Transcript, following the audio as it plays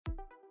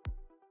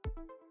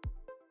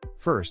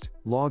First,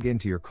 log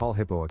into your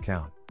CallHippo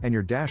account, and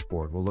your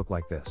dashboard will look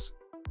like this.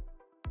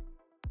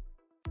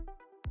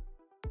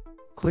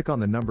 Click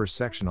on the Numbers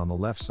section on the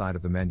left side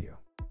of the menu.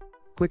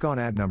 Click on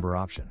Add Number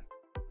option.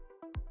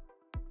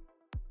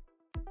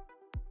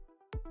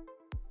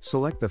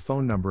 Select the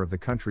phone number of the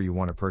country you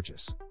want to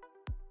purchase.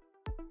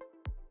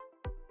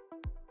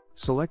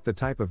 Select the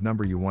type of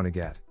number you want to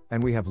get,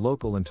 and we have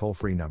local and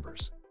toll-free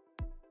numbers.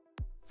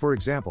 For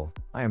example,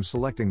 I am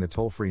selecting the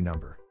toll-free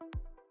number.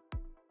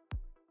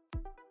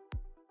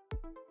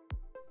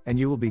 And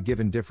you will be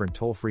given different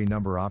toll-free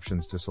number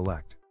options to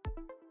select.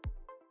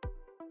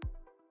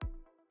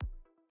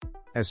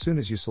 As soon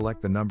as you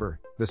select the number,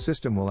 the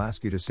system will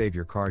ask you to save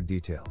your card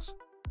details.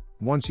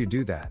 Once you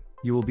do that,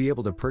 you will be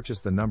able to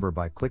purchase the number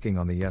by clicking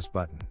on the Yes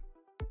button.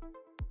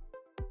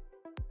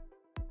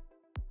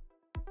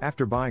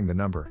 After buying the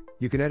number,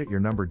 you can edit your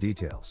number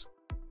details.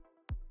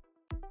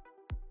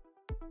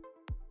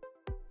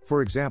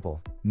 For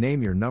example,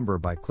 name your number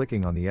by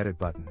clicking on the Edit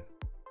button.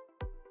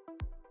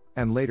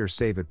 And later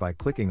save it by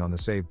clicking on the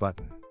Save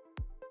button.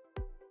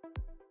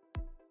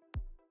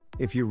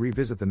 If you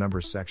revisit the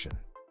Numbers section,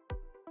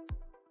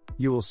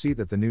 you will see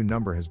that the new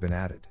number has been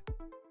added.